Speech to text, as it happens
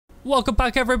Welcome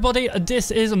back everybody,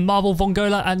 this is Marble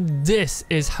Vongola and this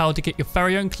is how to get your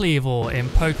very own Kleavor in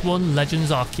Pokemon Legends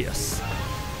Arceus.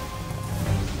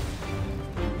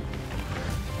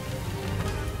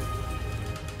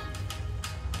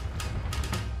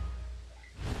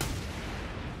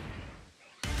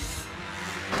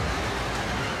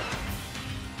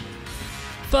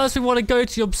 First we want to go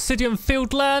to the Obsidian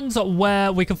Fieldlands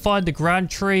where we can find the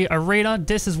Grand Tree Arena.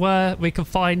 This is where we can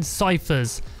find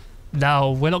Scythers.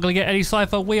 Now, we're not going to get any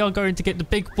Scyther. We are going to get the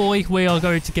big boy. We are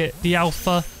going to get the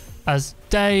Alpha, as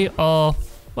they are,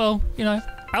 well, you know,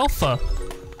 Alpha.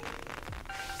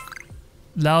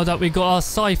 Now that we got our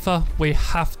Scyther, we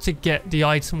have to get the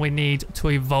item we need to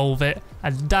evolve it.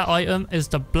 And that item is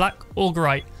the Black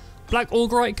Augurite. Black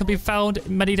Augurite can be found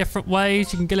in many different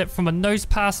ways. You can get it from a Nose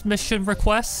Pass mission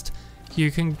request. You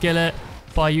can get it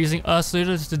by using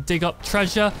Ursaluna to dig up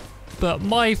treasure. But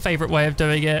my favourite way of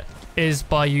doing it is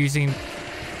by using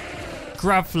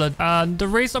Graveler, and the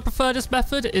reason I prefer this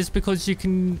method is because you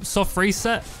can soft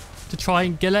reset to try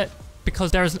and get it,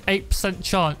 because there is an 8%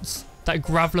 chance that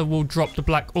Graveler will drop the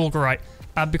Black Augurite,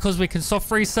 and because we can soft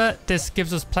reset, this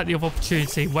gives us plenty of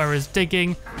opportunity, whereas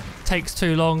digging takes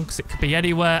too long because it could be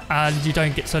anywhere and you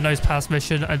don't get to a Nose Pass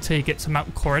mission until you get to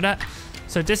Mount Coronet.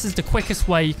 So this is the quickest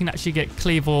way you can actually get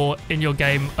Kleavor in your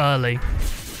game early.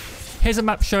 Here's a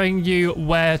map showing you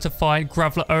where to find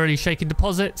Graveler only shaking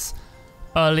deposits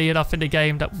early enough in the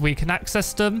game that we can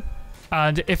access them.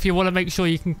 And if you want to make sure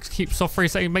you can keep soft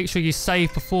resetting, make sure you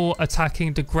save before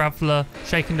attacking the Graveler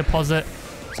shaking deposit,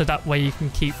 so that way you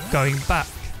can keep going back.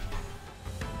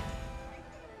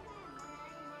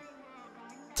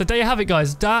 So there you have it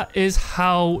guys, that is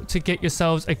how to get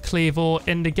yourselves a Kleavor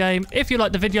in the game. If you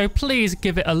liked the video, please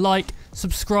give it a like,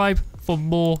 subscribe for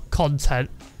more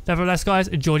content. Nevertheless guys,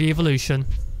 enjoy the evolution.